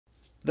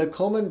The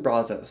Coleman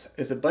Brazos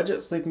is a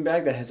budget sleeping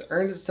bag that has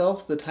earned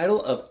itself the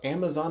title of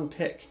Amazon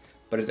Pick.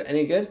 But is it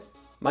any good?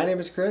 My name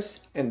is Chris,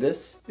 and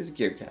this is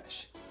Gear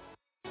Cache.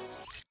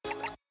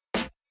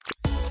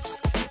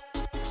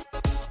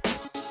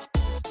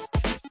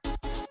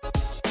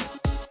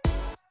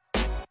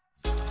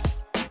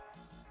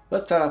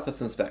 Let's start off with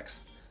some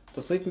specs.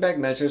 The sleeping bag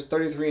measures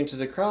 33 inches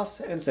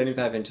across and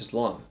 75 inches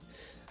long.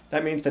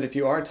 That means that if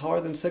you are taller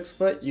than 6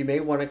 foot, you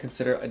may want to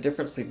consider a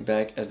different sleeping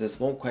bag, as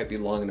this won't quite be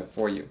long enough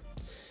for you.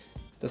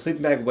 The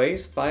sleeping bag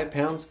weighs 5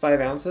 pounds 5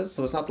 ounces,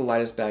 so it's not the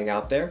lightest bag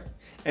out there,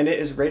 and it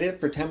is rated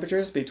for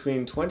temperatures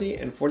between 20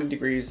 and 40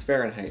 degrees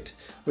Fahrenheit,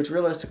 which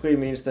realistically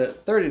means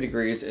that 30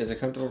 degrees is a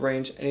comfortable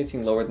range.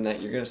 Anything lower than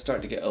that, you're going to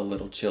start to get a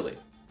little chilly.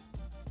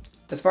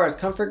 As far as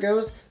comfort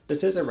goes,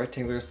 this is a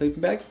rectangular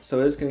sleeping bag, so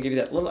it is going to give you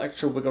that little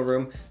extra wiggle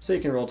room so you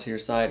can roll to your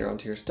side or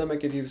onto your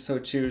stomach if you so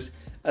choose,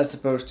 as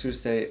opposed to,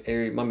 say,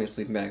 a mummy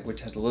sleeping bag,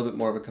 which has a little bit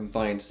more of a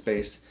confined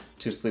space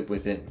to sleep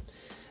within.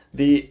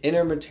 The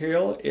inner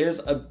material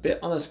is a bit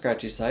on the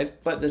scratchy side,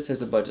 but this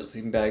is a budget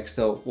sleeping bag,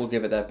 so we'll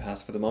give it that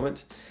pass for the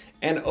moment.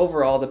 And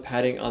overall, the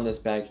padding on this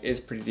bag is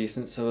pretty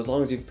decent, so as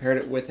long as you've paired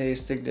it with a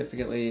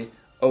significantly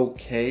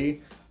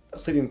okay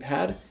sleeping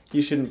pad,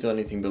 you shouldn't feel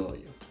anything below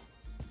you.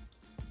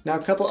 Now,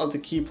 a couple of the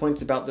key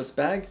points about this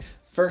bag.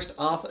 First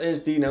off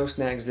is the no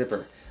snag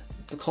zipper.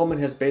 Coleman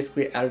has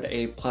basically added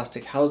a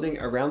plastic housing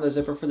around the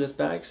zipper for this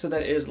bag so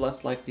that it is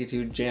less likely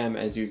to jam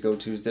as you go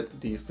to zip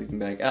the sleeping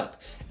bag up.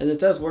 And this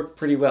does work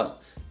pretty well.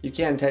 You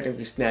can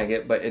technically snag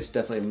it, but it's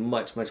definitely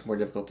much more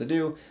difficult to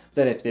do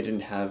than if they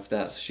didn't have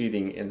that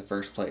sheathing in the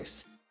first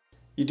place.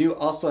 You do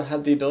also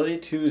have the ability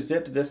to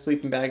zip this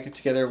sleeping bag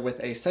together with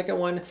a second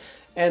one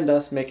and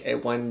thus make a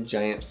one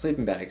giant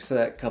sleeping bag so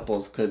that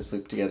couples could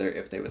sleep together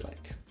if they would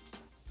like.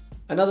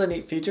 Another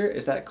neat feature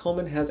is that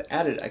Coleman has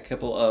added a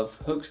couple of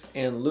hooks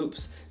and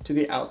loops to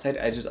the outside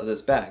edges of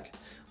this bag.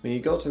 When you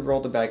go to roll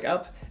the bag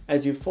up,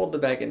 as you fold the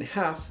bag in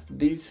half,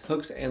 these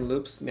hooks and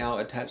loops now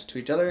attach to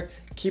each other,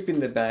 keeping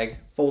the bag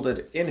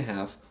folded in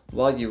half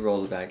while you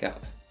roll the bag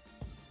up.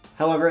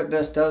 However,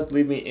 this does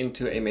lead me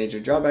into a major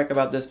drawback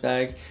about this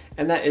bag,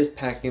 and that is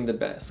packing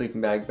the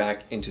sleeping bag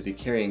back into the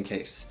carrying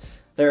case.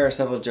 There are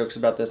several jokes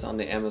about this on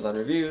the Amazon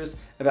reviews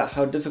about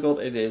how difficult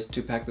it is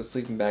to pack the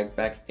sleeping bag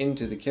back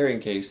into the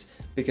carrying case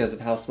because of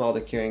how small the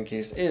carrying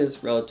case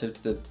is relative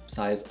to the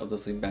size of the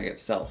sleeping bag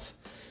itself.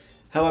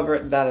 However,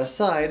 that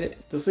aside,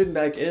 the sleeping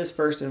bag is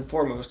first and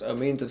foremost a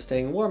means of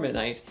staying warm at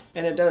night,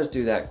 and it does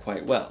do that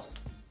quite well.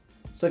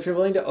 So if you're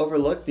willing to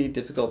overlook the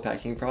difficult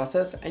packing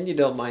process and you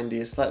don't mind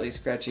the slightly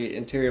scratchy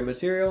interior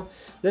material,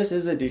 this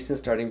is a decent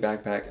starting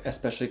backpack,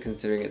 especially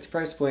considering its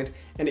price point,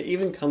 and it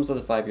even comes with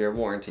a 5-year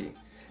warranty.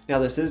 Now,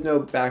 this is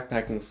no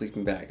backpacking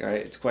sleeping bag,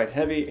 alright? It's quite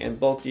heavy and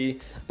bulky,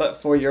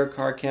 but for your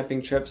car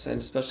camping trips,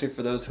 and especially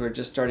for those who are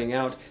just starting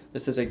out,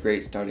 this is a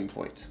great starting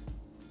point.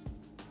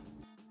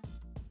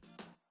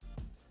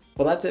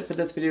 Well, that's it for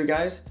this video,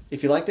 guys.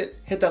 If you liked it,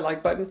 hit that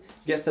like button,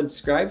 get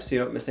subscribed so you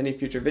don't miss any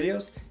future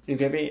videos, and if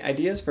you have any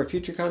ideas for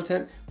future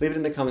content, leave it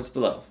in the comments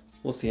below.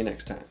 We'll see you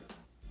next time.